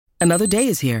Another day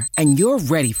is here, and you're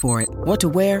ready for it. What to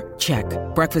wear? Check.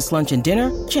 Breakfast, lunch, and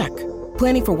dinner? Check.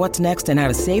 Planning for what's next and how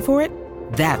to save for it?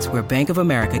 That's where Bank of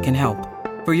America can help.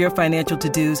 For your financial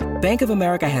to-dos, Bank of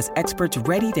America has experts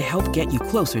ready to help get you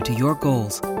closer to your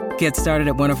goals. Get started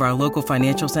at one of our local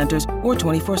financial centers or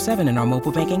 24/7 in our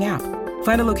mobile banking app.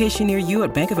 Find a location near you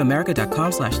at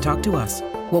bankofamerica.com/talktous.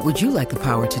 What would you like the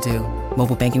power to do?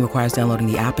 Mobile banking requires downloading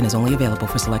the app and is only available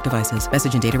for select devices.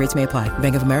 Message and data rates may apply.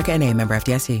 Bank of America N.A., member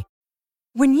FDIC.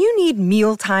 When you need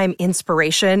mealtime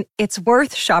inspiration, it's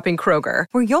worth shopping Kroger,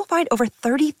 where you'll find over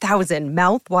 30,000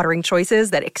 mouth-watering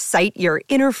choices that excite your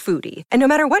inner foodie. And no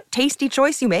matter what tasty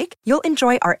choice you make, you'll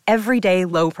enjoy our everyday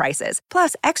low prices,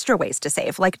 plus extra ways to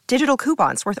save, like digital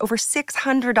coupons worth over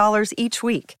 $600 each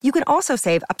week. You can also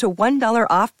save up to $1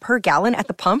 off per gallon at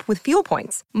the pump with fuel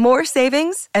points. More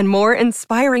savings and more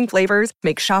inspiring flavors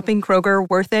make shopping Kroger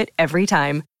worth it every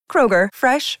time. Kroger,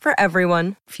 fresh for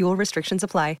everyone. Fuel restrictions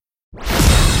apply.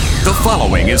 The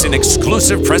following is an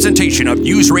exclusive presentation of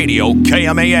News Radio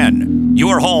KMAN,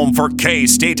 your home for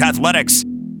K-State athletics.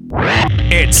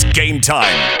 It's game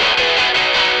time.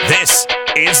 This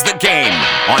is The Game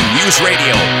on News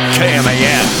Radio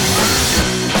KMAN.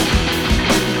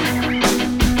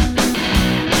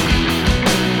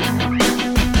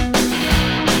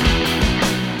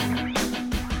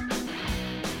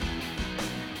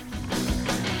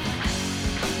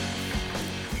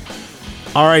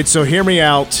 All right, so hear me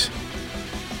out.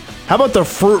 How about the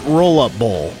Fruit Roll-Up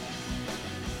Bowl?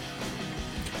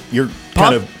 You're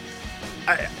kind of...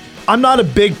 I'm not a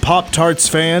big Pop-Tarts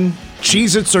fan.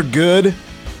 Cheez-Its are good.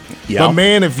 Yeah. But,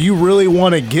 man, if you really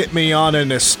want to get me on a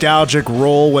nostalgic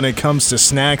roll when it comes to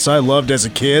snacks I loved as a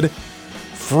kid,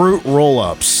 Fruit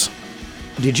Roll-Ups.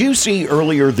 Did you see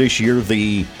earlier this year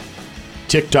the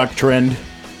TikTok trend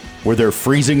where they're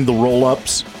freezing the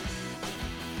roll-ups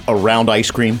around ice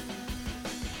cream?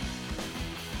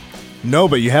 No,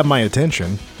 but you have my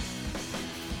attention.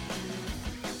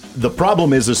 The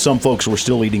problem is some folks were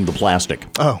still eating the plastic.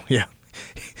 Oh, yeah.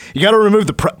 You got to remove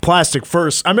the plastic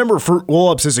first. I remember Fruit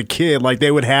Roll-Ups as a kid. Like, they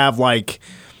would have, like,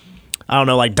 I don't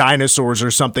know, like dinosaurs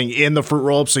or something in the Fruit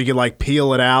Roll-Up so you could, like,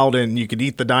 peel it out and you could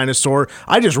eat the dinosaur.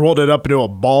 I just rolled it up into a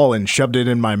ball and shoved it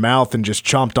in my mouth and just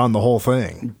chomped on the whole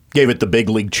thing. Gave it the big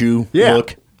league chew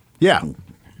look. Yeah.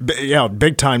 Yeah,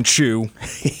 big time chew.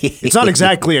 It's not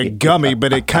exactly a gummy,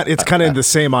 but it's kind of the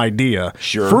same idea.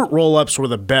 Sure. Fruit roll-ups were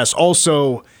the best.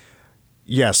 Also,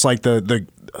 yes, like the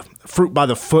Fruit by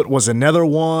the Foot was another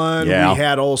one. Yeah. We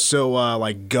had also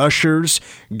like Gushers.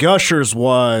 Gushers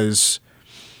was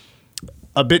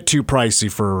a bit too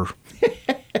pricey for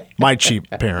my cheap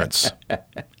parents.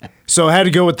 So I had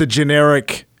to go with the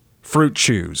generic Fruit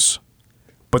Chews,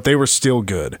 but they were still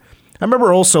good. I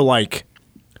remember also like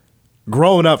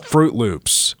growing up, Fruit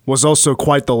Loops was also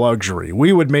quite the luxury.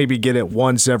 We would maybe get it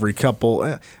once every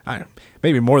couple,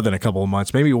 maybe more than a couple of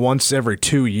months, maybe once every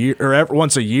 2 years or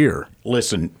once a year.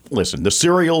 Listen. The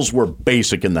cereals were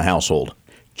basic in the household: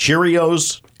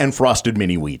 Cheerios and Frosted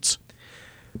Mini Wheats.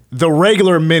 The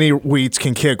regular mini wheats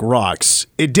can kick rocks.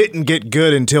 It didn't get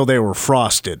good until they were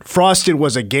frosted. Frosted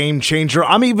was a game changer.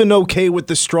 I'm even okay with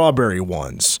the strawberry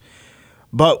ones,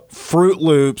 but Fruit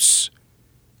Loops.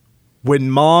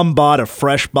 When Mom bought a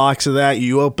fresh box of that,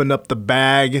 you opened up the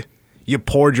bag, you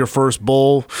poured your first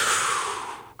bowl.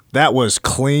 That was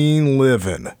clean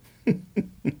living.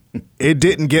 It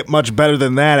didn't get much better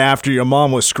than that after your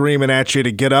mom was screaming at you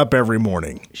to get up every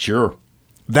morning. Sure.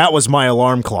 That was my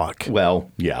alarm clock. Well,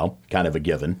 yeah, kind of a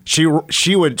given. She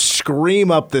would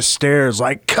scream up the stairs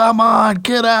like, "Come on,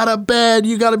 get out of bed.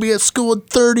 You got to be at school in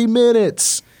 30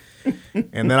 minutes."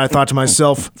 And then I thought to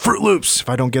myself, Fruit Loops. If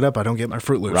I don't get up, I don't get my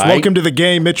Fruit Loops. Right. Welcome to the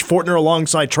game. Mitch Fortner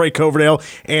alongside Trey Coverdale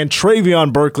and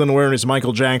Travion Berkland wearing his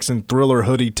Michael Jackson Thriller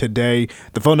hoodie today.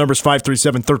 The phone number is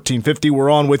 537-1350. We're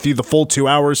on with you the full 2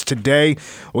 hours today.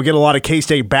 We'll get a lot of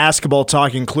K-State basketball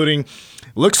talk, including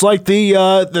looks like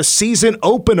the season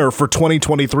opener for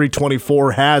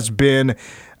 2023-24 has been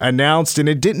announced, and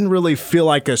it didn't really feel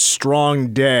like a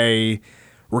strong day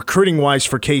recruiting-wise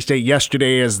for K-State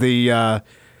yesterday as the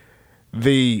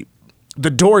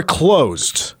door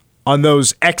closed on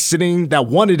those exiting that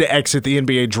wanted to exit the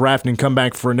NBA draft and come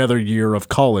back for another year of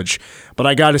college. But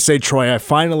I got to say, Troy, I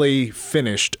finally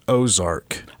finished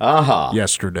Ozark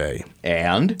yesterday.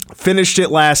 And? Finished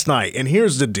it last night. And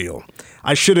here's the deal.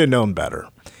 I should have known better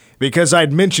because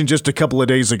I'd mentioned just a couple of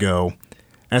days ago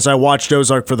as I watched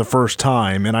Ozark for the first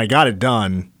time, and I got it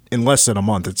done in less than a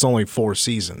month. It's only 4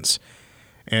 seasons.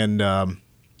 And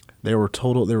there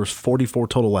was 44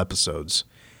 total episodes,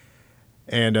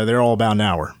 and they're all about an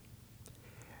hour.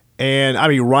 And I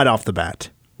mean, right off the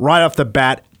bat,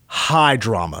 high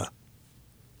drama.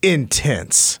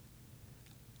 intense.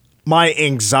 My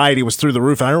anxiety was through the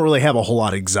roof. I don't really have a whole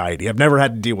lot of anxiety. I've never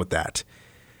had to deal with that.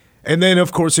 And then,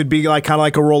 of course, it'd be like kind of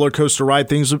like a roller coaster ride.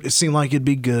 Things it seemed like it'd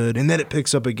be good, and then it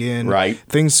picks up again. Right.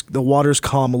 The water's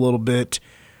calm a little bit,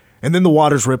 and then the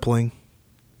water's rippling.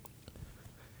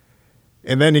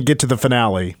 And then you get to the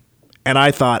finale, and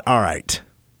I thought, all right,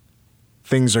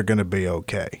 things are going to be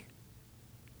okay.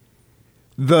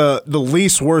 The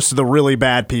least worst of the really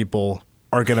bad people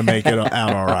are going to make it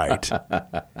out all right.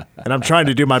 And I'm trying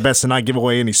to do my best to not give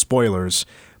away any spoilers.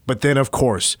 But then, of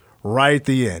course, right at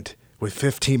the end, with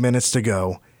 15 minutes to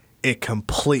go, it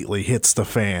completely hits the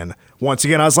fan. Once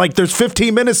again, I was like, there's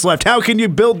 15 minutes left. How can you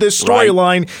build this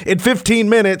storyline in 15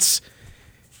 minutes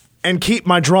and keep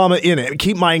my drama in it,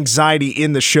 keep my anxiety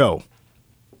in the show?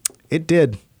 It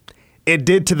did. It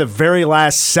did to the very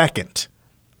last second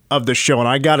of the show. And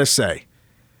I got to say,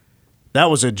 that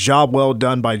was a job well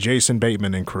done by Jason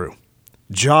Bateman and crew.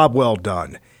 Job well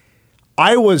done.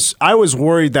 I was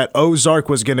worried that Ozark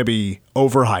was going to be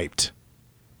overhyped.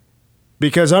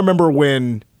 Because I remember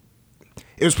when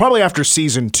it was probably after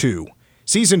season 2.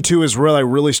 Season 2 is where I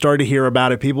really started to hear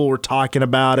about it. People were talking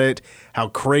about it, how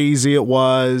crazy it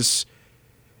was,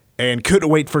 and couldn't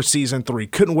wait for season 3.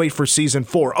 Couldn't wait for season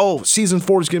 4. Oh, season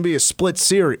 4 is going to be a split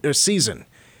season.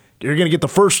 You're going to get the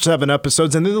first 7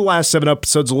 episodes, and then the last 7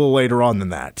 episodes a little later on than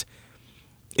that.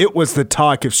 It was the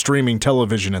talk of streaming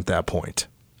television at that point.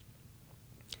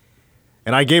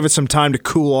 And I gave it some time to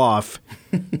cool off,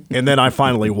 and then I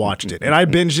finally watched it. And I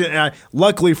binged it. And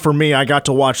luckily for me, I got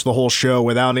to watch the whole show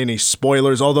without any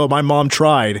spoilers, although my mom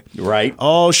tried. Right.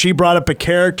 Oh, she brought up a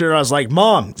character. I was like,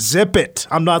 Mom, zip it.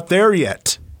 I'm not there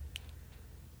yet.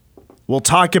 We'll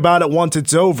talk about it once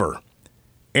it's over.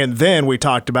 And then we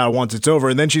talked about it once it's over,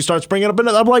 and then she starts bringing up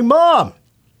another. I'm like, Mom,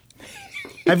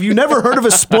 have you never heard of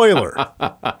a spoiler?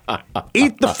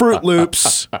 Eat the Fruit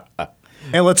Loops,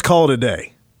 and let's call it a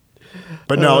day.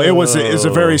 But no, it was a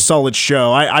very solid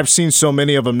show. I've seen so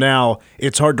many of them now,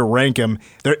 it's hard to rank them.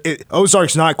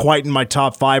 Ozark's not quite in my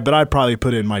top 5, but I'd probably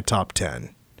put it in my top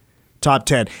 10. Top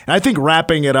 10. And I think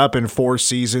wrapping it up in 4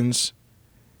 seasons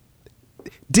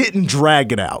didn't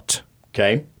drag it out.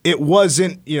 Okay. It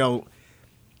wasn't,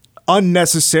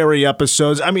 unnecessary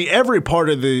episodes. I mean, every part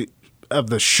of the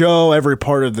show, every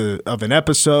part of an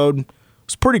episode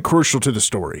was pretty crucial to the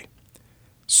story.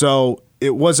 So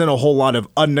it wasn't a whole lot of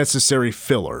unnecessary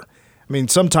filler. I mean,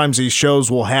 sometimes these shows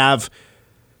will have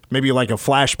maybe like a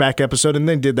flashback episode, and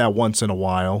they did that once in a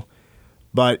while.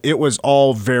 But it was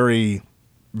all very,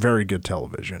 very good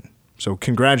television. So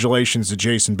congratulations to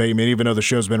Jason Bateman, even though the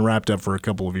show's been wrapped up for a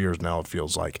couple of years now, it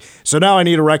feels like. So now I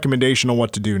need a recommendation on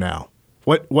what to do now.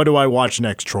 What do I watch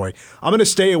next, Troy? I'm going to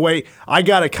stay away. I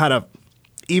got to kind of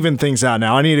even things out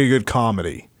now. I need a good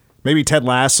comedy. Maybe Ted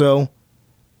Lasso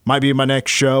might be my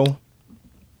next show.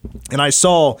 And I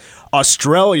saw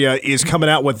Australia is coming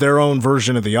out with their own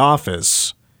version of The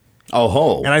Office. Oh,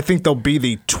 ho. And I think they'll be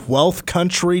the 12th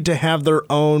country to have their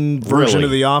own version of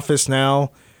The Office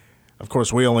now. Of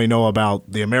course, we only know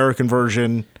about the American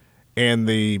version and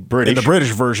the British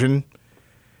version.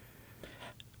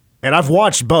 And I've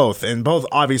watched both, and both,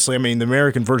 obviously, I mean, the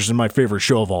American version is my favorite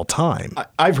show of all time.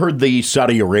 I've heard the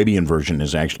Saudi Arabian version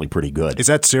is actually pretty good. Is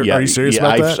that serious? Are you serious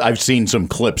about that? I've seen some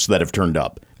clips that have turned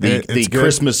up. The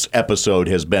Christmas episode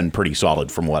has been pretty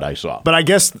solid from what I saw. But I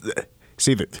guess,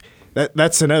 see,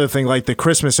 that's another thing. Like the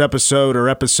Christmas episode or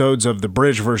episodes of the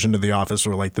British version of The Office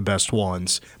were like the best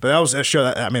ones. But that was a show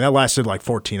that lasted like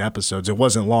 14 episodes. It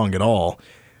wasn't long at all.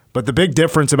 But the big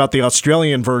difference about the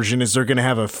Australian version is they're going to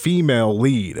have a female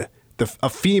lead, a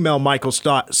female Michael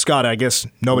Scott. I guess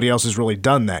nobody else has really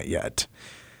done that yet.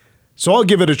 So I'll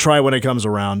give it a try when it comes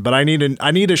around. But I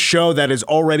need a show that is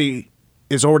already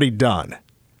done.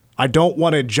 I don't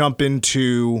want to jump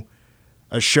into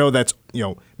a show that's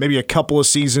maybe a couple of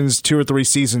seasons, 2 or 3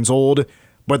 seasons old,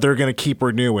 but they're going to keep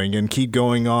renewing and keep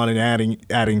going on and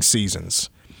adding seasons.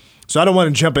 So I don't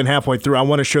want to jump in halfway through. I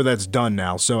want a show that's done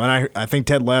now. So, and I think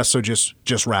Ted Lasso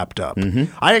just wrapped up.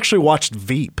 Mm-hmm. I actually watched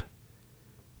Veep.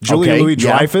 Julia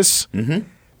Louis-Dreyfus. Yeah. Mm-hmm.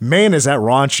 Man, is that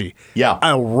raunchy. Yeah.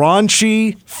 A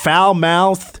raunchy,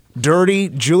 foul-mouthed, dirty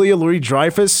Julia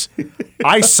Louis-Dreyfus.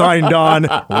 I signed on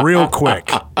real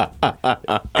quick.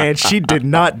 And she did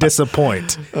not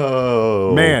disappoint.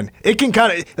 Oh. Man, it can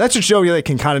that's a show that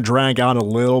can kind of drag out a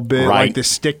little bit. Right. Like the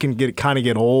stick can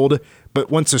get old. But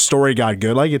once the story got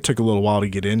good, like it took a little while to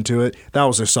get into it, that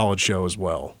was a solid show as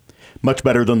well. Much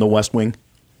better than The West Wing?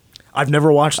 I've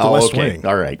never watched The West Wing.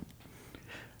 All right.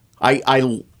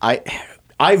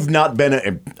 I've not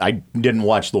been I didn't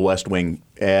watch The West Wing,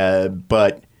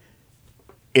 but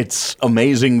it's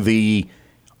amazing the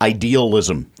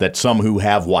idealism that some who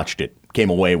have watched it came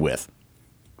away with.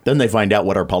 Then they find out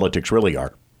what our politics really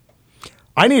are.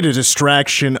 I need a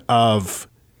distraction of,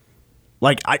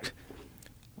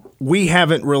 we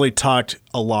haven't really talked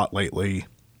a lot lately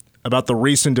about the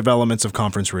recent developments of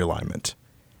conference realignment.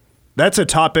 That's a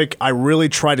topic I really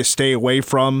try to stay away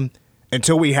from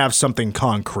until we have something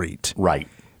concrete. Right.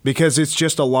 Because it's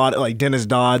just a lot, like Dennis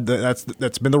Dodd,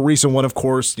 that's been the recent one, of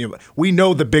course. We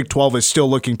know the Big 12 is still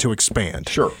looking to expand.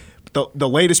 Sure. The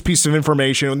latest piece of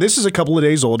information, and this is a couple of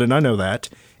days old, and I know that,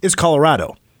 is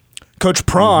Colorado. Coach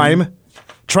Prime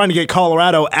trying to get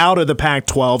Colorado out of the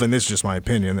Pac-12, and this is just my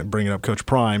opinion, bringing up Coach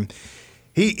Prime.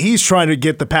 He's trying to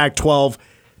get the Pac-12,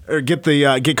 or get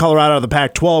Colorado out of the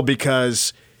Pac-12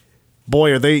 because,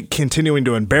 boy, are they continuing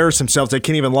to embarrass themselves. They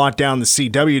can't even lock down the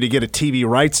CW to get a TV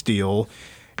rights deal.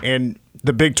 And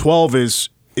the Big 12 is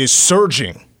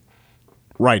surging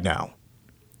right now.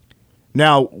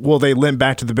 Now, will they limp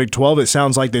back to the Big 12? It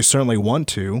sounds like they certainly want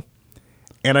to.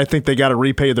 And I think they got to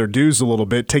repay their dues a little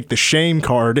bit, take the shame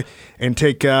card, and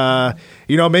take,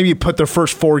 maybe put their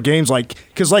first 4 games,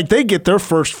 because they get their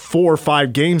first 4 or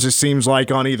 5 games, it seems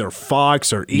like, on either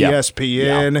Fox or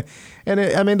ESPN.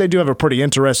 Yep. And they do have a pretty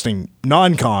interesting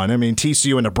non-con.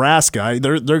 TCU and Nebraska,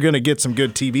 they're going to get some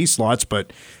good TV slots,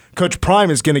 but Coach Prime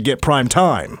is going to get prime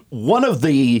time. One of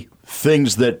the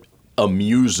things that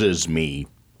amuses me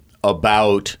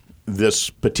about this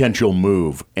potential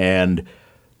move and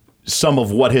some of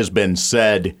what has been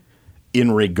said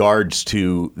in regards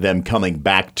to them coming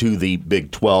back to the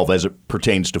Big 12 as it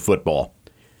pertains to football.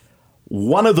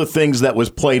 One of the things that was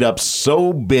played up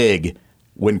so big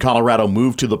when Colorado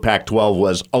moved to the Pac-12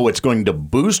 was, it's going to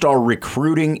boost our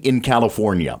recruiting in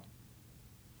California.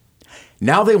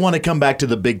 Now they want to come back to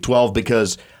the Big 12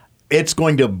 because it's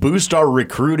going to boost our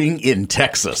recruiting in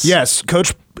Texas. Yes,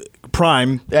 Coach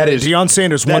Prime, Deion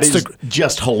Sanders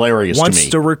just hilarious to me. Wants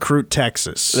to recruit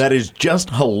Texas. That is just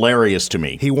hilarious to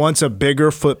me. He wants a bigger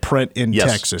footprint in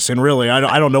Texas. And really,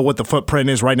 I don't know what the footprint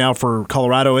is right now for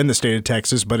Colorado in the state of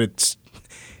Texas, but it's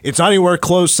not anywhere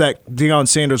close that Deion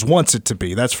Sanders wants it to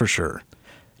be, that's for sure.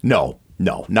 No,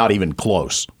 not even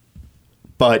close.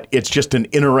 But it's just an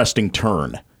interesting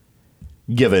turn,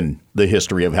 given the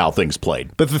history of how things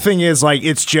played. But the thing is,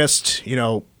 it's just,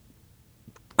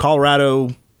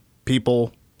 Colorado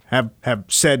people have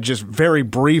said just very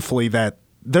briefly that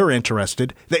they're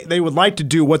interested. They would like to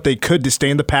do what they could to stay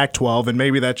in the Pac-12, and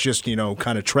maybe that's just,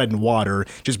 kind of treading water,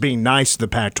 just being nice to the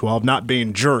Pac-12, not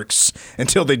being jerks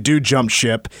until they do jump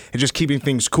ship, and just keeping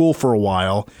things cool for a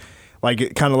while.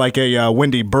 Kind of like a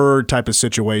Wendy Bird type of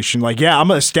situation. I'm going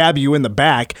to stab you in the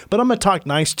back, but I'm going to talk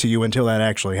nice to you until that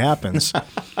actually happens.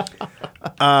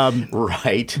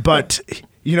 Right. But,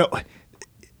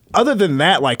 other than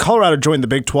that, Colorado joined the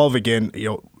Big 12 again,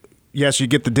 yes, you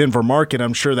get the Denver market.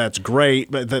 I'm sure that's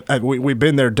great. But we've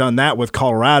been there, done that with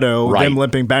Colorado. Right. Them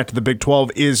limping back to the Big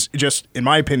 12 is just, in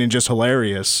my opinion, just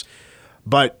hilarious.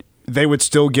 But they would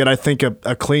still get, I think,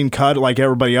 a clean cut like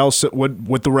everybody else would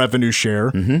with the revenue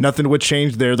share. Mm-hmm. Nothing would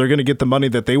change there. They're going to get the money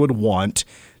that they would want.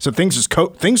 So things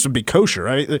would be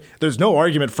kosher. There's no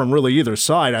argument from really either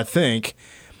side, I think,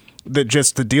 that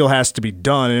just the deal has to be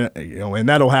done. And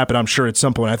that'll happen, I'm sure, at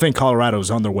some point. I think Colorado's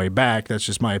on their way back. That's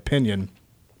just my opinion.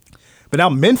 But now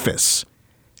Memphis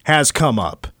has come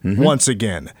up once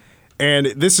again. And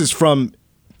this is from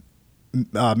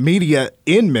media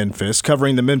in Memphis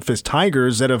covering the Memphis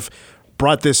Tigers that have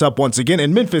brought this up once again.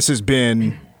 And Memphis has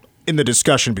been in the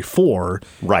discussion before.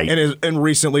 Right. And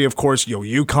recently, of course,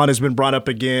 UConn has been brought up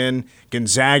again.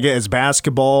 Gonzaga as a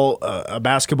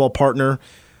basketball partner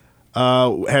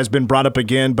has been brought up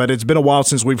again. But it's been a while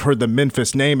since we've heard the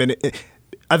Memphis name. And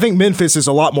I think Memphis is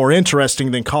a lot more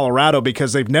interesting than Colorado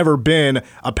because they've never been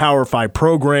a Power 5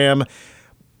 program.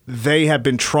 They have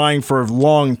been trying for a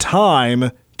long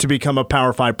time to become a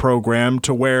Power 5 program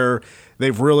to where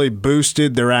they've really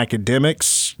boosted their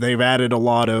academics. They've added a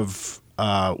lot of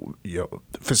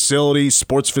facilities,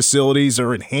 sports facilities.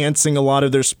 They're enhancing a lot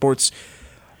of their sports.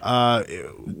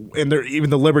 And even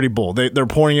the Liberty Bowl. They're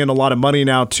pouring in a lot of money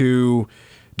now to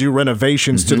do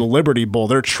renovations to the Liberty Bowl.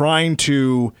 They're trying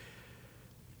to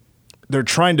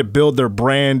build their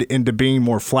brand into being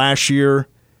more flashier,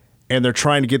 and they're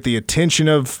trying to get the attention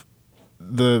of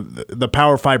the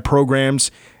Power 5 programs.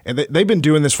 And they've been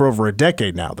doing this for over a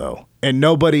decade now, though, and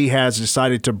nobody has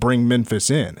decided to bring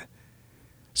Memphis in.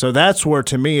 So that's where,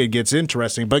 to me, it gets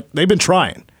interesting. But they've been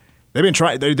trying. They've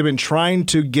been trying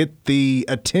to get the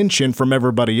attention from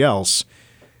everybody else,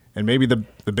 and maybe the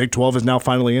Big 12 is now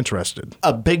finally interested.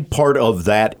 A big part of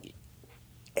that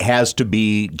has to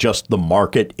be just the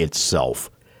market itself.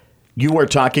 You are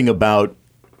talking about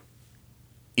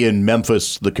in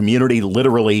Memphis, the community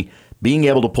literally being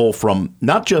able to pull from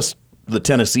not just the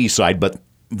Tennessee side, but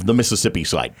the Mississippi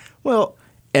side. Well,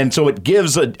 and so it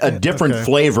gives a different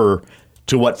flavor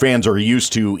to what fans are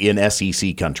used to in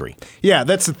SEC country. Yeah,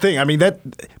 that's the thing. I mean, that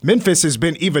Memphis has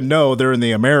been, even though they're in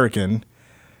the American,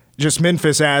 just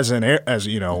Memphis as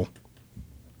a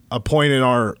point in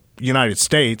our United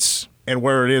States and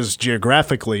where it is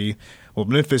geographically. Well,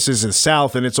 Memphis is the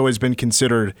South, and it's always been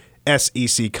considered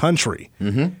SEC country.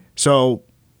 Mm-hmm. So,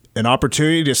 an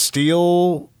opportunity to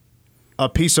steal a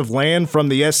piece of land from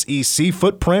the SEC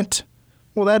footprint.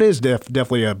 Well, that is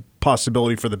definitely a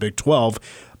possibility for the Big 12,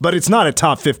 but it's not a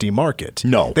top 50 market.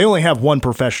 No. They only have one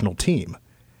professional team.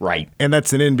 Right. And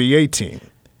that's an NBA team.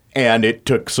 And it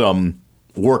took some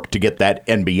work to get that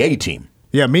NBA team.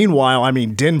 Yeah, meanwhile, I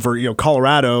mean, Denver,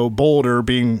 Colorado, Boulder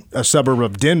being a suburb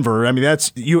of Denver, I mean,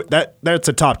 that's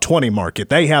a top 20 market.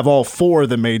 They have all four of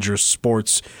the major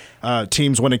sports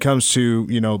teams when it comes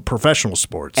to, professional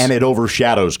sports. And it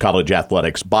overshadows college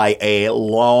athletics by a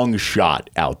long shot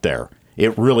out there.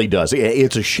 It really does.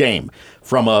 It's a shame.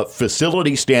 From a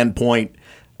facility standpoint,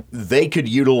 they could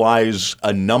utilize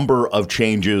a number of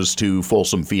changes to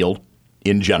Folsom Field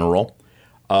in general.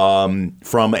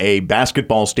 From a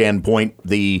basketball standpoint,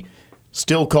 the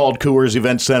still called Coors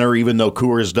Event Center, even though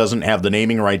Coors doesn't have the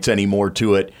naming rights anymore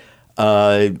to it,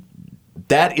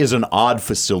 that is an odd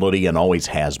facility and always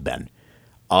has been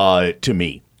to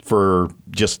me for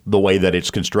just the way that it's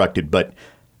constructed. But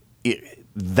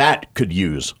that could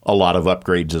use a lot of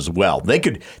upgrades as well. They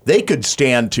could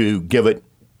stand to give it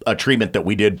a treatment that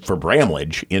we did for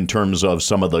Bramlage in terms of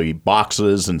some of the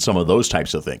boxes and some of those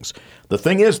types of things. The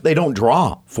thing is, they don't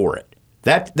draw for it.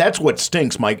 That's what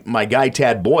stinks. My guy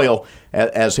Tad Boyle,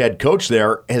 as head coach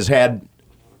there, has had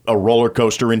a roller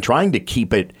coaster in trying to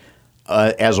keep it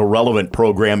as a relevant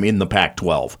program in the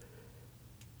Pac-12.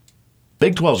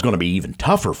 Big 12 is going to be even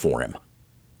tougher for him.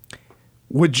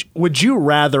 Would you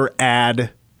rather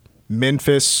add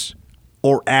Memphis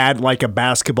or add like a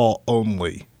basketball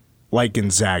only, like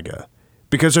Gonzaga?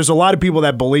 Because there's a lot of people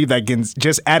that believe that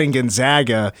just adding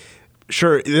Gonzaga,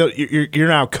 sure, you're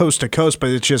now coast to coast, but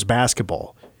it's just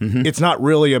basketball. Mm-hmm. It's not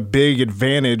really a big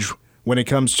advantage when it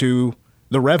comes to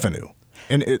the revenue,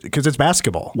 and because it's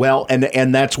basketball. Well,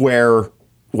 and that's where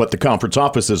what the conference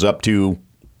office is up to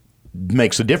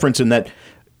makes a difference in that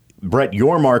Brett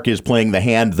Yormark is playing the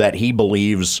hand that he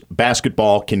believes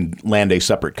basketball can land a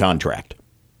separate contract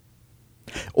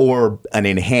or an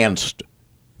enhanced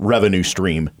revenue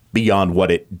stream beyond what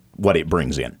it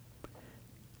brings in.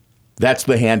 That's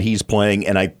the hand he's playing,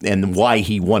 and why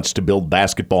he wants to build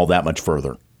basketball that much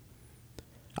further.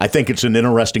 I think it's an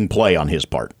interesting play on his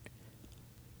part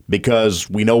because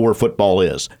we know where football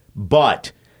is,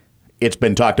 but it's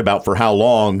been talked about for how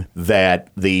long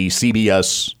that the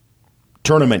CBS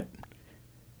tournament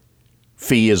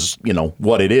fee is,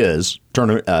 what it is.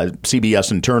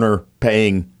 CBS and Turner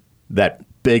paying that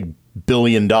big $1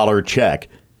 billion check.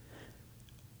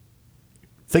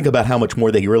 Think about how much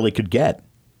more they really could get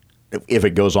if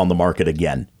it goes on the market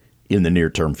again in the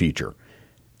near-term future.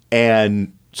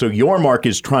 And so Yormark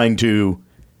is trying to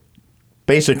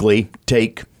basically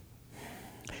take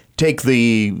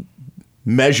the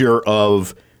measure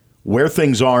of where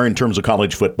things are in terms of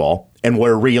college football and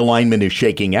where realignment is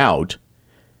shaking out,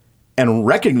 and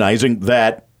recognizing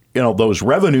that those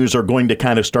revenues are going to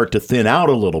kind of start to thin out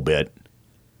a little bit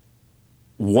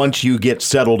once you get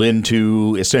settled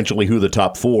into essentially who the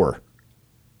top four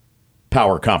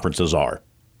power conferences are.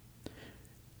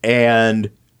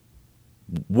 And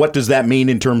what does that mean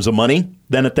in terms of money?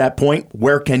 Then at that point,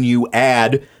 where can you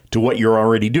add to what you're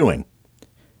already doing?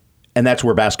 And that's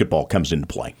where basketball comes into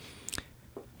play.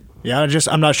 Yeah,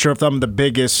 I'm not sure if I'm the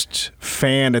biggest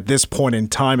fan at this point in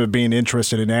time of being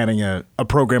interested in adding a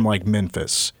program like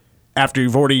Memphis after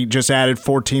you've already just added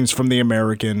 4 teams from the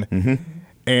American. Mm-hmm.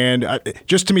 And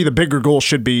just to me, the bigger goal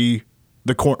should be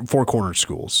the 4 corner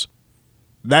schools.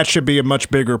 That should be a much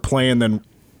bigger plan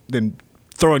than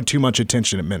throwing too much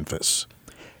attention at Memphis.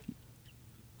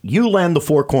 You land the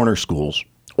 4 corner schools,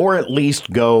 or at least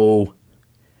go...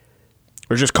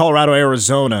 Or just Colorado,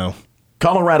 Arizona,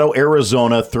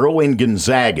 throw in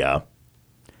Gonzaga.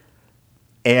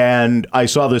 And I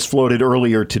saw this floated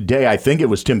earlier today. I think it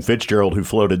was Tim Fitzgerald who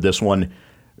floated this one,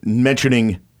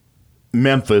 mentioning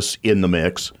Memphis in the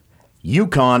mix,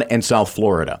 UConn, and South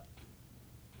Florida.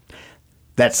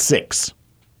 That's 6.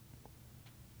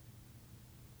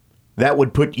 That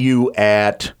would put you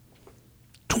at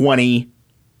 20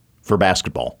 for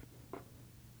basketball,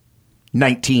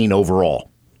 19 overall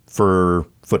for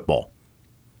football.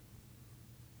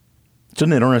 It's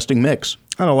an interesting mix.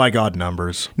 I don't like odd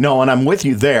numbers. No, and I'm with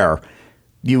you there.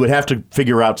 you would have to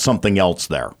figure out something else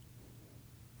there.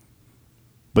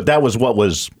 But that was what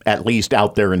was at least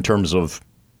out there in terms of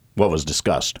what was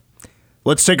discussed.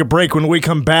 Let's take a break. When we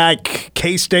come back,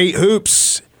 K-State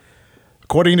hoops,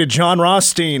 according to John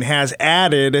Rothstein, has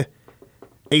added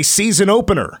a season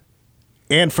opener.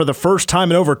 And for the first time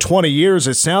in over 20 years,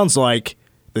 it sounds like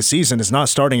the season is not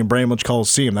starting in Bramlage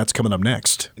Coliseum. That's coming up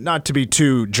next. Not to be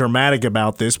too dramatic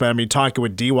about this, but I mean, talking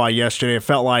with DY yesterday, it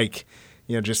felt like,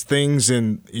 just things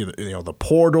in the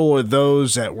portal or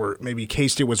those that were maybe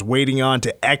K-State was waiting on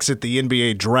to exit the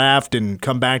NBA draft and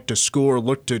come back to school or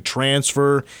look to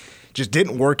transfer just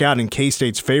didn't work out in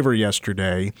K-State's favor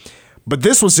yesterday. But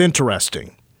this was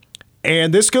interesting.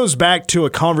 And this goes back to a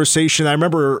conversation I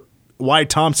remember Wyatt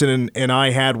Thompson and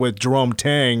I had with Jerome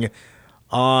Tang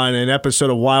on an episode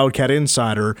of Wildcat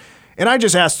Insider. And I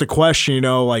just asked the question,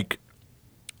 are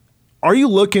you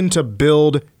looking to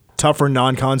build tougher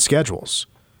non-con schedules?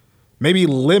 Maybe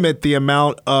limit the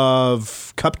amount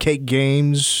of cupcake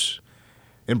games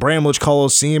in Bramlage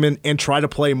Coliseum and try to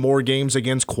play more games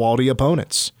against quality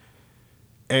opponents.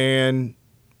 And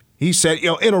he said,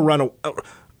 in a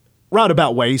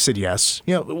roundabout way, he said yes.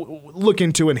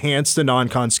 Looking to enhance the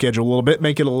non-con schedule a little bit,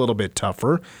 make it a little bit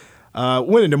tougher.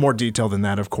 Went into more detail than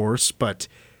that, of course, but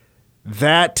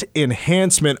that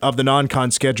enhancement of the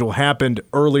non-con schedule happened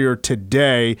earlier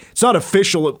today. It's not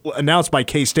official announced by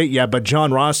K-State yet, but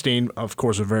John Rothstein, of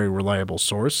course, a very reliable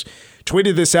source,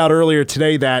 tweeted this out earlier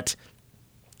today that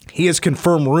he has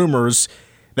confirmed rumors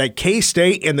that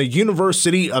K-State and the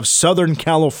University of Southern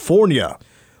California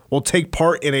will take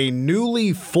part in a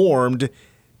newly formed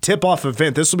tip-off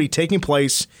event. This will be taking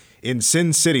place in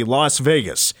Sin City, Las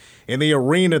Vegas, in the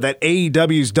arena that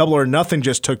AEW's Double or Nothing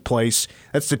just took place.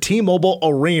 That's the T-Mobile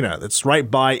Arena. That's right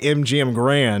by MGM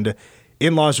Grand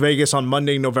in Las Vegas on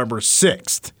Monday, November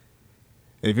 6th.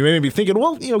 If you may be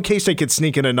thinking, K-State could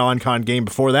sneak in a non-con game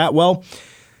before that. Well,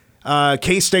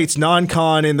 K-State's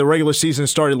non-con in the regular season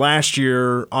started last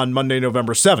year on Monday,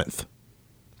 November 7th.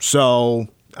 So,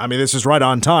 this is right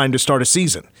on time to start a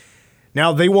season.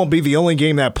 Now, they won't be the only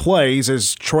game that plays.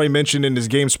 As Troy mentioned in his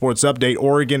Game Sports Update,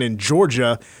 Oregon and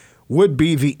Georgia would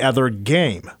be the other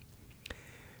game.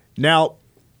 Now,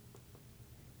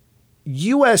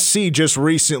 USC just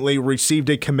recently received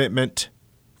a commitment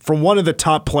from one of the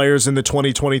top players in the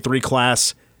 2023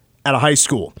 class at a high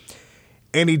school.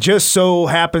 And he just so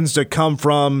happens to come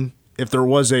from, if there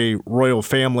was a royal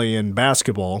family in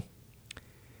basketball,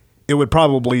 it would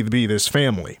probably be this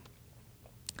family.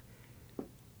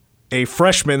 A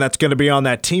freshman that's going to be on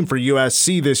that team for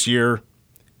USC this year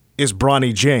is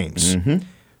Bronny James. Mm-hmm.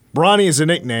 Bronny is a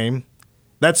nickname.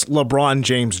 That's LeBron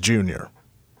James Jr.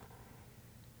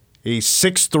 He's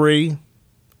 6'3",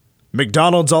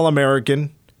 McDonald's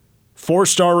All-American,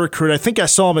 4-star recruit. I think I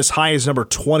saw him as high as number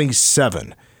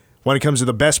 27 when it comes to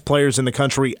the best players in the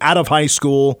country out of high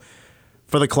school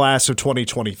for the class of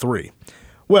 2023.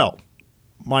 Well,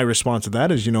 my response to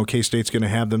that is, K-State's going to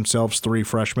have themselves 3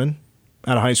 freshmen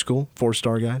out of high school,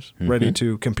 4-star guys, ready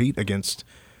to compete against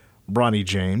Bronny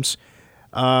James.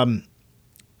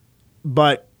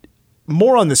 But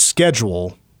more on the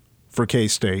schedule for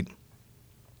K-State.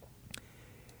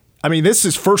 This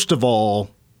is, first of all,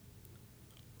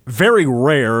 very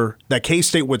rare that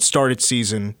K-State would start its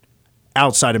season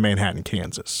outside of Manhattan,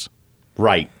 Kansas.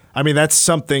 Right. That's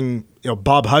something,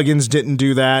 Bob Huggins didn't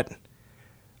do that,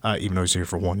 even though he's here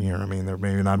for 1 year. There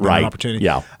may not be an opportunity.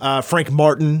 Yeah. Frank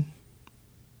Martin,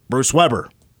 Bruce Weber,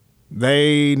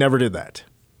 they never did that.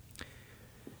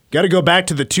 Got to go back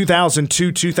to the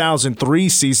 2002-2003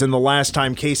 season, the last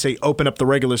time K-State opened up the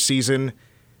regular season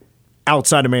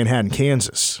outside of Manhattan,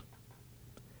 Kansas.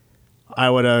 I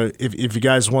would, if you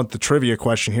guys want the trivia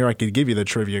question here, I could give you the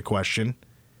trivia question.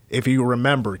 If you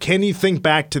remember, can you think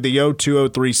back to the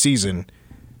 02-03 season,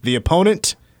 the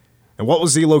opponent, and what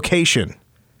was the location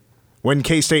when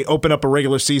K-State opened up a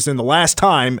regular season the last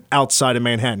time outside of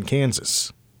Manhattan,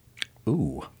 Kansas?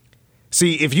 Ooh.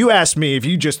 See, if you asked me, if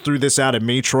you just threw this out at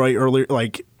me, Troy, earlier,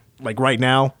 like right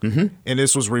now, and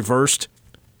this was reversed,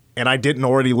 and I didn't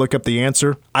already look up the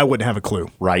answer, I wouldn't have a clue.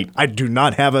 Right. I do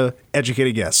not have an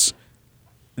educated guess.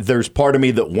 There's part of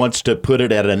me that wants to put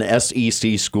it at an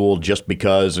SEC school just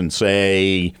because and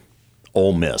say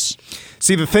Ole Miss.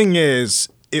 See, the thing is,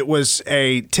 it was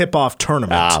a tip-off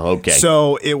tournament. Ah, okay.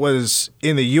 So it was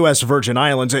in the U.S. Virgin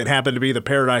Islands. It happened to be the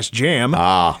Paradise Jam.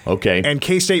 Ah, okay. And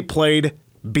K-State played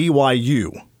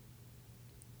BYU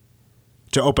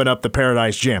to open up the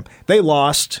Paradise Jam. They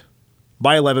lost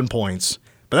by 11 points,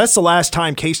 but that's the last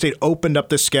time K-State opened up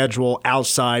the schedule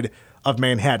outside of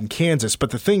Manhattan, Kansas.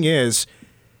 But the thing is,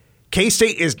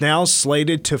 K-State is now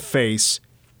slated to face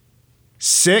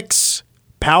 6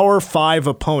 Power 5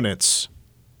 opponents,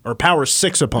 or Power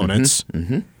 6 opponents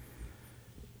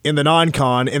in the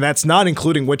non-con, and that's not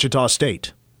including Wichita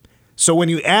State. So when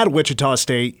you add Wichita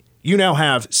State, you now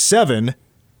have 7,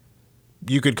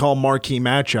 you could call marquee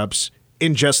matchups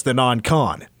in just the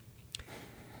non-con.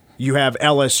 You have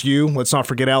LSU. Let's not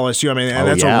forget LSU. I mean, and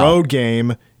that's a road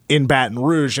game in Baton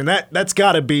Rouge, and that's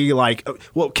got to be like,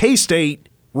 well, K-State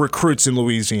recruits in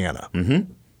Louisiana.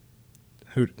 Mm-hmm.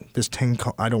 This Tang,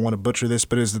 I don't want to butcher this,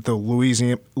 but is it the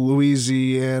Louisiana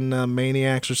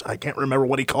Maniacs? I can't remember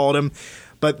what he called him,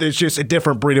 but there's just a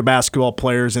different breed of basketball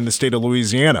players in the state of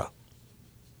Louisiana.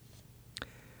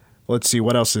 Let's see,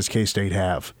 what else does K-State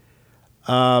have?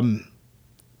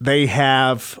 They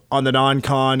have, on the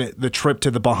non-con, the trip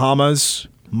to the Bahamas,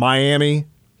 Miami,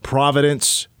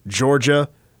 Providence, Georgia.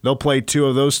 They'll play 2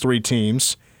 of those 3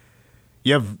 teams.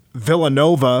 You have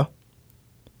Villanova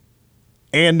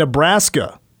and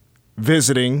Nebraska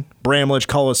visiting Bramlage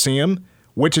Coliseum.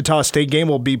 Wichita State game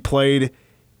will be played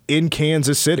in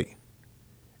Kansas City.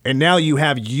 And now you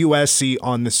have USC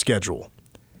on the schedule.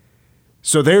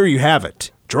 So there you have it.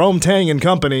 Jerome Tang and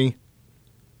company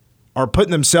are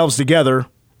putting themselves together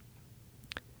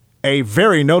a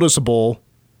very noticeable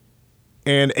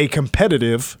and a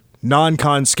competitive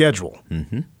non-con schedule.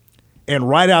 Mm-hmm. And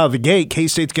right out of the gate,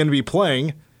 K-State's going to be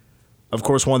playing, of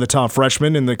course, one of the top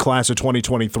freshmen in the class of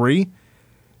 2023.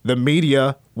 The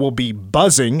media will be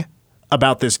buzzing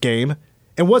about this game.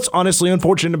 And what's honestly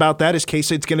unfortunate about that is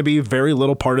K-State's going to be very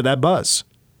little part of that buzz.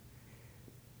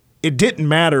 It didn't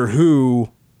matter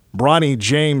who Bronny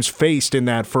James faced in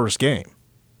that first game.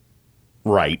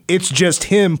 Right. It's just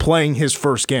him playing his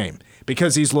first game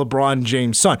because he's LeBron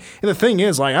James' son. And the thing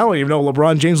is, I don't even know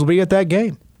LeBron James will be at that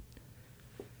game.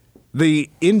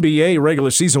 The NBA regular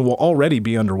season will already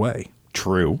be underway.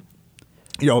 True.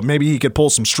 Maybe he could pull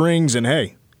some strings and,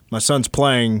 hey, my son's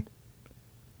playing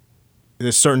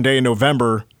this certain day in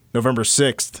November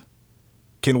 6th.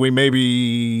 Can we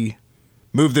maybe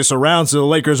move this around so the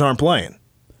Lakers aren't playing?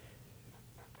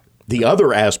 The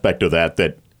other aspect of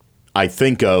that I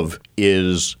think of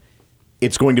is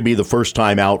it's going to be the first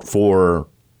time out for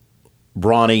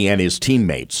Bronny and his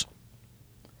teammates.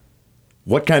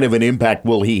 What kind of an impact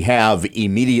will he have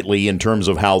immediately in terms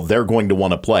of how they're going to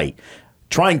want to play?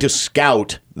 Trying to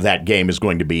scout that game is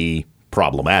going to be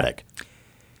problematic.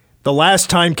 The last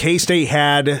time K-State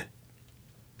had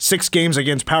 6 games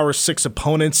against Power 6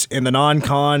 opponents in the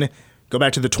non-con, go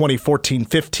back to the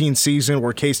 2014-15 season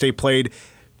where K-State played.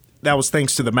 That was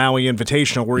thanks to the Maui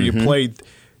Invitational where you played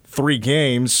 3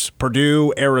 games.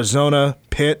 Purdue, Arizona,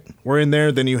 Pitt were in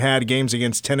there. Then you had games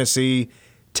against Tennessee,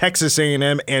 Texas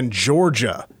A&M, and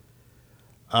Georgia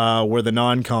were the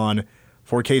non-con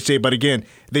for K-State. But again,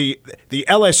 the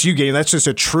LSU game, that's just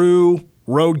a true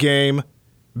road game,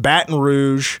 Baton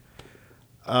Rouge.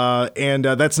 And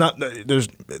that's not – there's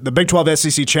the Big 12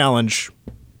 SEC Challenge,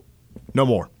 no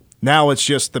more. Now it's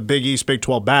just the Big East Big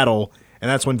 12 battle, and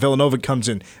that's when Villanova comes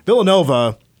in.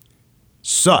 Villanova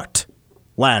sucked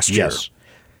last year. Yes,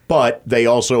 but they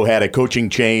also had a coaching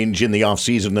change in the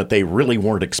offseason that they really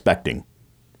weren't expecting.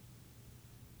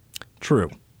 True.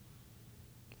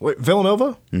 Wait,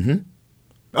 Villanova? Mm-hmm.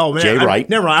 Oh, man. Jay Wright.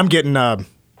 Never mind. I'm getting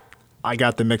I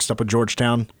got them mixed up with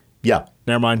Georgetown. Yeah.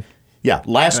 Never mind. Yeah,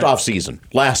 last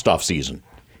offseason.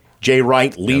 Jay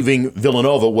Wright leaving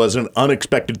Villanova was an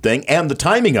unexpected thing, and the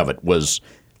timing of it was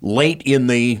late in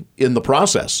the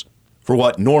process for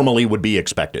what normally would be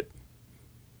expected.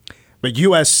 But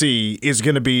USC is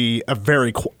going to be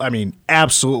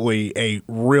absolutely a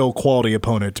real quality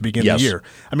opponent to begin the year.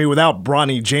 I mean, without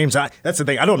Bronny James, that's the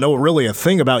thing. I don't know really a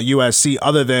thing about USC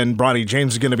other than Bronny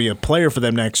James is going to be a player for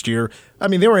them next year. I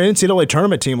mean, they were an NCAA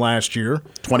tournament team last year.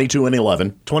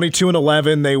 22-11.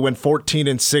 22-11. They went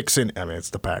 14-6, and I mean, it's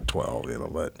the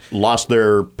Pac-12, but lost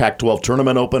their Pac-12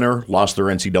 tournament opener, lost their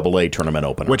NCAA tournament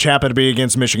opener, which happened to be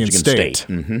against Michigan State.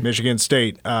 Mm-hmm. Michigan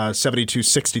State,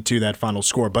 72-62 that final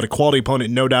score, but a quality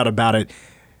opponent, no doubt about it.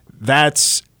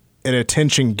 That's an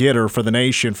attention getter for the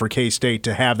nation for K-State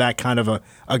to have that kind of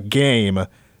a game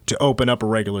to open up a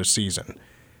regular season.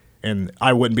 And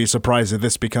I wouldn't be surprised if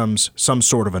this becomes some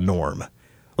sort of a norm.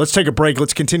 Let's take a break.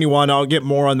 Let's continue on. I'll get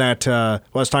more on that. What I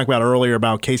was talking about earlier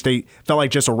about K-State. Felt like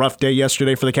just a rough day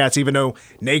yesterday for the Cats, even though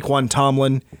Naquan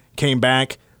Tomlin came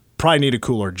back. Probably needed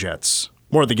cooler jets.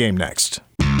 More of the game next.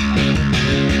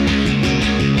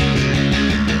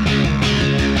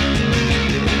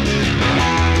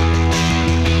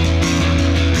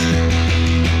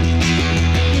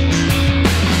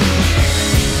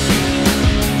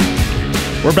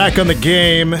 We're back on the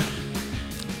game,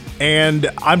 and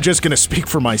I'm just going to speak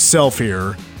for myself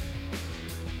here.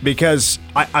 because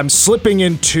I'm slipping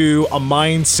into a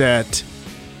mindset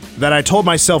that I told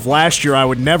myself last year I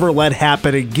would never let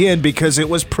happen again because it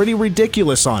was pretty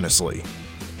ridiculous, honestly.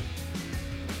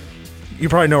 You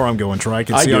probably know where I'm going, Troy. I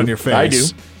can see it on your face. I do.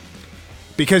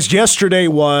 Because yesterday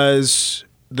was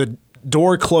the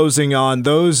door closing on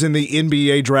those in the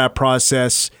NBA draft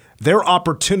process, their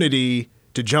opportunity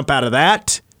to jump out of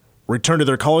that, return to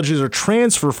their colleges, or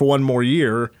transfer for one more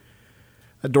year.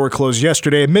 That door closed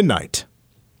yesterday at midnight.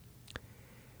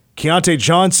 Keontae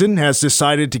Johnson has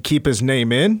decided to keep his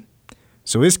name in,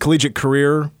 so his collegiate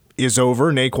career is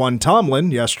over. Naquan Tomlin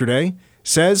yesterday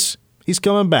says he's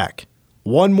coming back.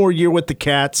 One more year with the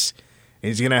Cats, and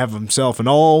he's going to have himself an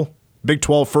all Big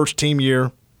 12 first-team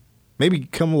year. Maybe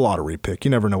become a lottery pick. You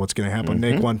never know what's going to happen with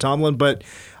Naquan Tomlin, but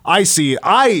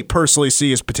I personally see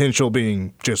his potential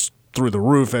being just through the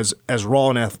roof as raw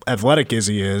and athletic as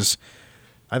he is.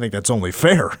 I think that's only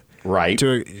fair. Right.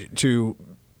 To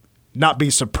not be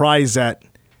surprised that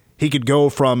he could go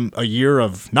from a year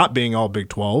of not being all Big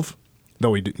 12,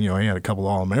 though he had a couple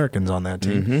of All-Americans on that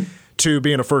team, to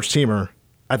being a first-teamer.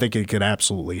 I think it could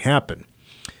absolutely happen.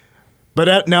 But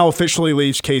that now officially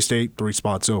leaves K-State 3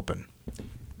 spots open.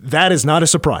 That is not a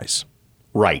surprise.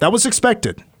 Right. That was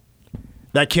expected.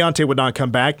 That Keontae would not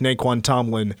come back. Naquan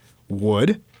Tomlin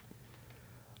would.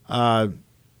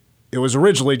 It was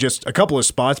originally just a couple of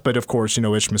spots, but of course,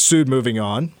 Ish Massoud moving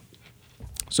on.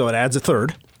 So it adds a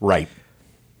third. Right.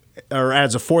 Or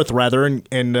adds a fourth, rather,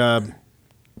 and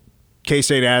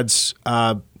K-State adds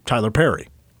Tyler Perry.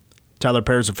 Tyler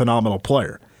Perry's a phenomenal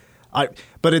player.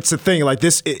 But it's the thing, like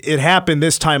this, it happened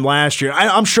this time last year.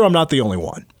 I'm sure I'm not the only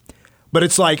one. But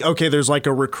it's like, okay, there's like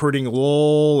a recruiting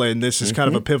lull, and this is kind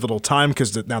of a pivotal time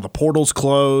because now the portal's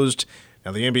closed.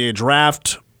 Now the NBA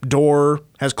draft door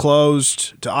has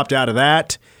closed to opt out of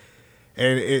that.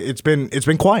 And it's been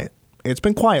quiet. It's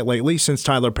been quiet lately since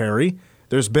Tyler Perry.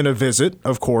 There's been a visit,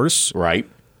 of course. Right.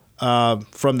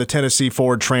 From the Tennessee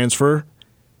forward transfer.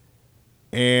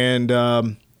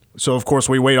 And so, of course,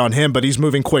 we wait on him, but he's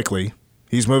moving quickly.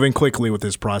 He's moving quickly with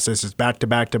this process. It's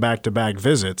back-to-back-to-back-to-back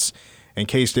visits, and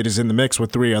K-State is in the mix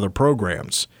with 3 other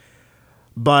programs.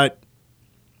 But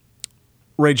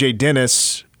Ray J.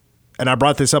 Dennis, and I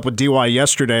brought this up with DY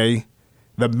yesterday,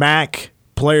 the MAC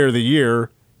Player of the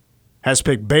Year has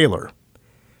picked Baylor.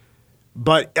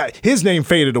 But his name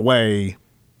faded away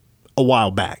a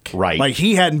while back. Right. Like,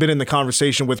 he hadn't been in the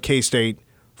conversation with K-State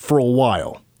for a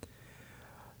while.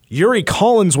 Yuri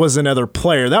Collins was another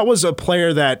player. That was a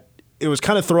player that it was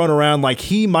kind of thrown around like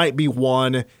he might be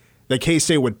one that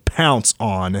K-State would pounce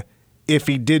on if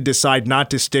he did decide not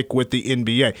to stick with the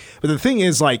NBA. But the thing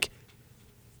is, like,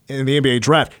 in the NBA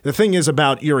draft, the thing is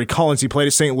about Yuri Collins, he played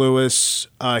at St. Louis.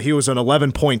 He was an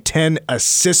 11.10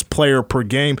 assist player per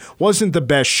game. Wasn't the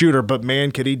best shooter, but,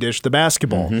 man, could he dish the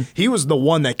basketball. He was the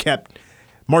one that kept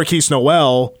Marquise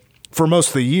Noel for most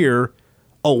of the year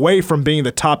away from being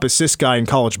the top assist guy in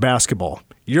college basketball.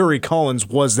 Yuri Collins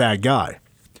was that guy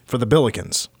for the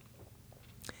Billikens.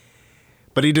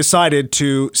 But he decided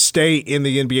to stay in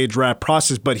the NBA draft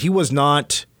process, but he was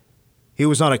not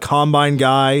a combine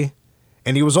guy,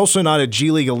 and he was also not a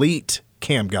G League elite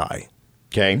camp guy.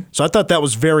 Okay. So I thought that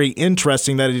was very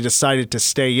interesting that he decided to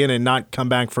stay in and not come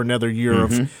back for another year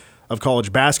of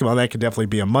college basketball. That could definitely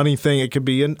be a money thing. It could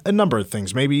be a number of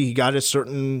things. Maybe he got a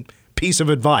certain piece of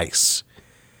advice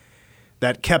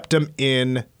that kept him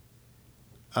in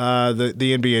the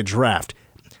NBA draft.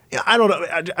 I don't know.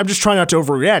 I'm just trying not to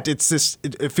overreact. It's this.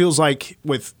 It feels like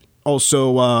with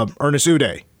also Ernest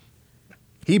Uday.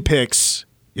 He picks,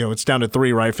 it's down to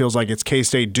 3, right? It feels like it's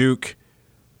K-State, Duke,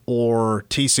 or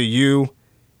TCU.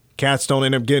 Cats don't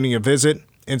end up getting a visit.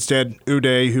 Instead,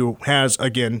 Uday, who has,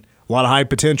 again, a lot of high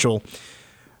potential,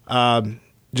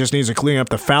 just needs to clean up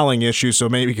the fouling issue so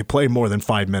maybe he could play more than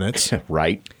 5 minutes.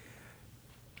 Right.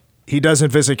 He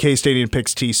doesn't visit K-State and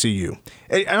picks TCU.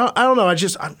 I don't know.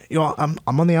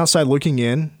 I'm on the outside looking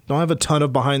in. Don't have a ton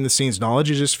of behind the scenes knowledge.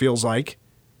 It just feels like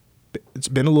it's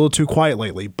been a little too quiet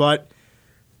lately. But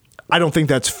I don't think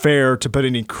that's fair to put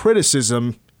any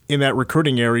criticism in that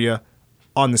recruiting area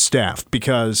on the staff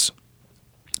because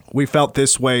we felt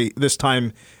this way this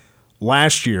time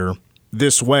last year.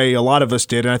 This way, a lot of us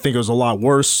did, and I think it was a lot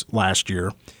worse last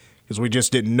year because we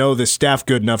just didn't know the staff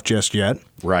good enough just yet.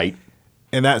 Right.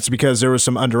 And that's because there was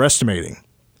some underestimating.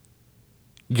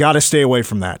 You got to stay away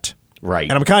from that. Right.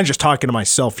 And I'm kind of just talking to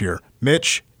myself here.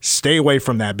 Mitch, stay away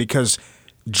from that because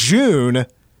June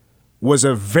was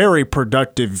a very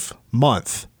productive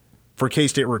month for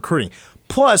K-State recruiting.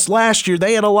 Plus, last year,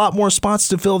 they had a lot more spots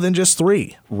to fill than just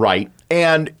 3. Right.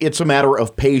 And it's a matter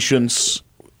of patience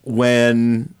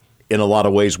when, in a lot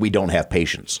of ways, we don't have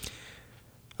patience.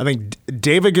 I think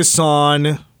David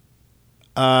Gasson,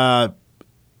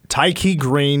 Tyke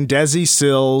Green, Desi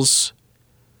Sills,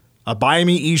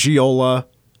 Abayami Ijiola.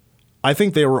 I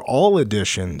think they were all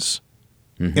additions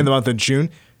in the month of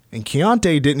June. And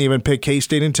Keontae didn't even pick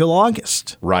K-State until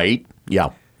August. Right.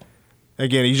 Yeah.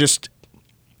 Again,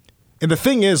 and the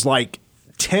thing is, like,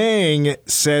 Tang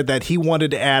said that he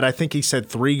wanted to add, I think he said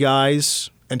 3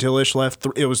 guys until Ish left.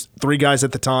 It was 3 guys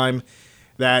at the time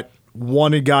that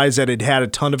wanted guys that had had a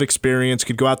ton of experience,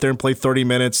 could go out there and play 30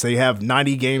 minutes. They have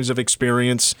 90 games of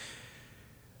experience.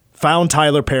 Found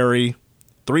Tyler Perry.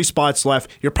 3 spots left.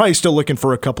 You're probably still looking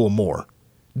for a couple more.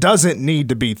 Doesn't need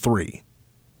to be 3.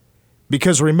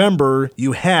 Because remember,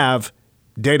 you have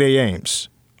Day-Day Ames,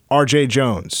 R.J.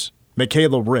 Jones,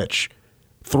 Michaela Rich,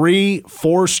 3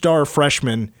 4-star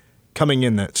freshmen coming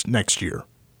in next year.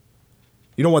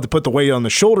 You don't want to put the weight on the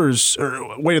shoulders,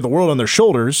 or weight of the world on their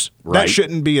shoulders. Right. That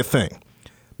shouldn't be a thing.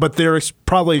 But they're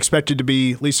probably expected to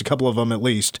be, at least a couple of them at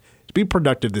least, to be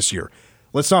productive this year.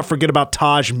 Let's not forget about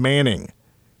Taj Manning,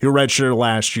 who redshirted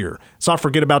last year. Let's not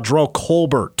forget about Drell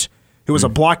Colbert, who was a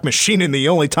block machine, and the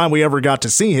only time we ever got to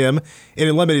see him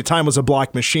in limited time was a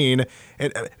block machine.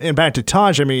 And back to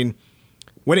Taj, I mean,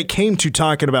 when it came to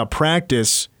talking about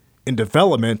practice and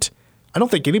development, I don't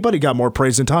think anybody got more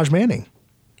praise than Taj Manning.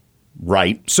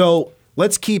 Right. So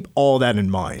let's keep all that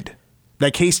in mind,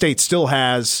 that K-State still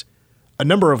has a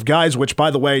number of guys, which,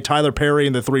 by the way, Tyler Perry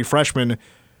and the 3 freshmen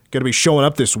going to be showing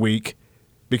up this week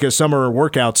because summer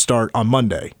workouts start on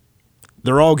Monday.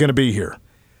 They're all going to be here.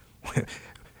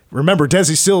 Remember,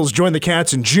 Desi Sills joined the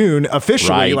Cats in June,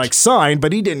 officially, signed,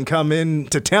 but he didn't come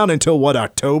into town until,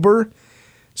 October?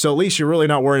 So at least you're really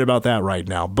not worried about that right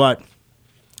now. But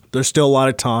there's still a lot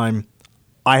of time.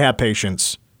 I have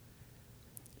patience.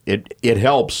 It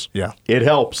helps. Yeah. It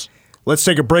helps. Let's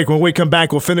take a break. When we come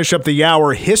back, we'll finish up the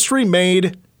hour. History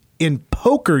made in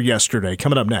poker yesterday.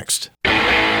 Coming up next.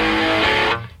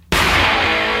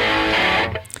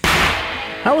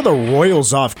 How are the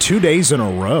Royals off 2 days in a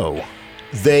row?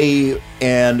 They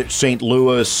and St.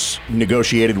 Louis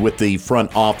negotiated with the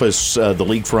front office, the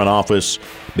league front office,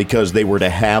 because they were to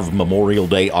have Memorial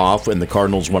Day off, and the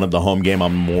Cardinals wanted the home game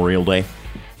on Memorial Day.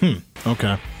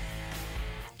 Okay.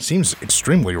 Seems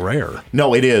extremely rare.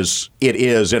 No, it is. It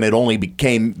is, and it only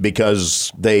became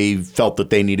because they felt that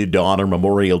they needed to honor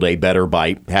Memorial Day better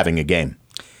by having a game.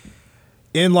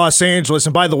 In Los Angeles,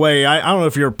 and by the way, I don't know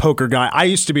if you're a poker guy. I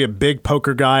used to be a big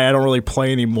poker guy. I don't really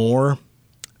play anymore.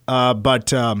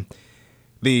 But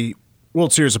the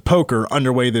World Series of Poker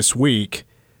underway this week.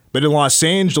 But in Los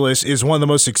Angeles is one of the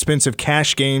most expensive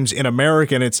cash games in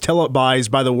America, and it's televised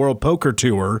by the World Poker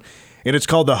Tour, and it's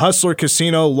called the Hustler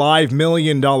Casino Live $1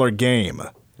 Million Game.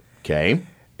 Okay.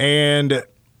 And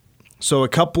so a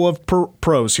couple of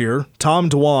pros here, Tom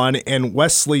Dwan and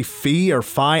Wesley Fee,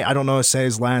 I don't know how to say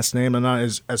his last name. I'm not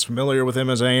as familiar with him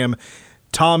as I am.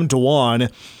 Tom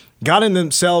Dwan got in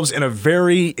themselves in a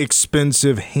very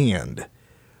expensive hand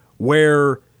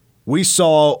where we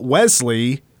saw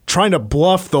Wesley trying to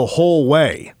bluff the whole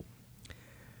way.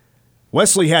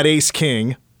 Wesley had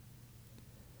ace-king.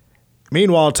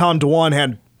 Meanwhile, Tom Dwan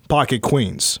had pocket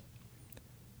queens.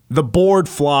 The board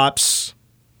flops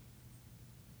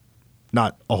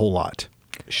not a whole lot.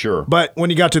 Sure. But when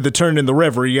you got to the turn in the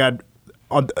river, you had,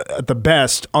 at the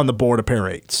best, on the board a pair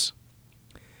of 8s.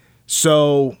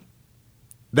 So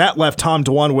that left Tom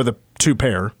Dwan with a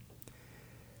 2-pair.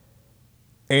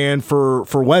 And for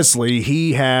Wesley,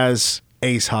 he has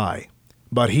ace high.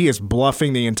 But he is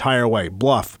bluffing the entire way.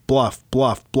 Bluff, bluff,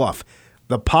 bluff, bluff.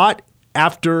 The pot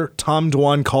after Tom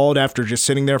Dwan called, after just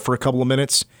sitting there for a couple of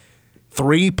minutes,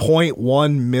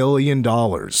 $3.1 million.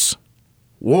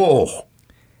 Whoa.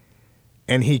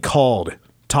 And he called.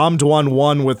 Tom Dwan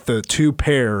won with the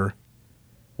 2-pair.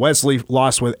 Wesley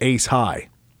lost with ace high.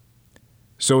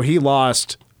 So he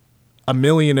lost $1.5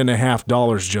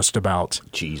 million just about.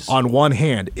 Jeez. On one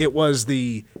hand. It was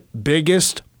the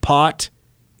biggest pot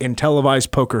in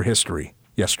televised poker history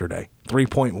yesterday.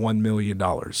 $3.1 million.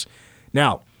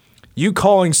 Now, you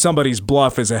calling somebody's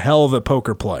bluff is a hell of a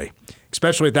poker play,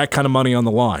 especially with that kind of money on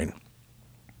the line.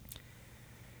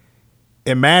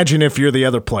 Imagine if you're the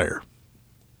other player.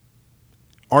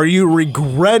 Are you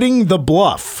regretting the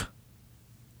bluff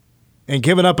and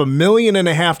giving up $1.5 million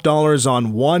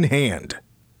on one hand?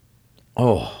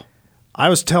 Oh. I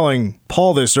was telling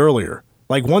Paul this earlier.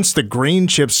 Like, once the green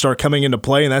chips start coming into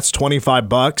play and that's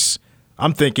 $25,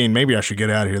 I'm thinking maybe I should get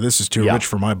out of here. This is too rich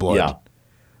for my blood. Yeah.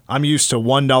 I'm used to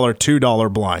 $1,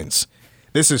 $2 blinds.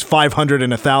 This is $500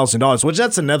 and $1,000, which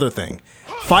that's another thing.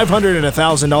 $500 and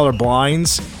 $1,000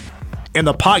 blinds, and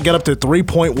the pot got up to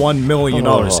 $3.1 million.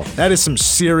 Oh. That is some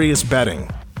serious betting.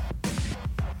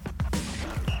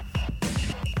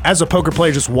 as a poker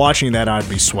player, just watching that, I'd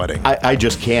be sweating. I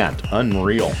just can't.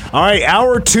 Unreal. All right,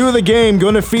 hour 2 of the game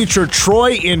going to feature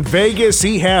Troy in Vegas.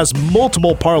 He has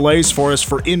multiple parlays for us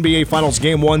for NBA Finals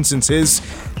Game 1 since his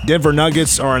Denver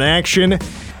Nuggets are in action.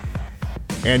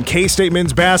 And K-State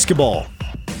men's basketball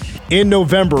in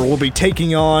November will be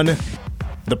taking on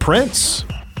the Prince.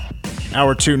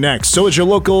 Hour 2 next. So is your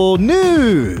local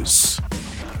news.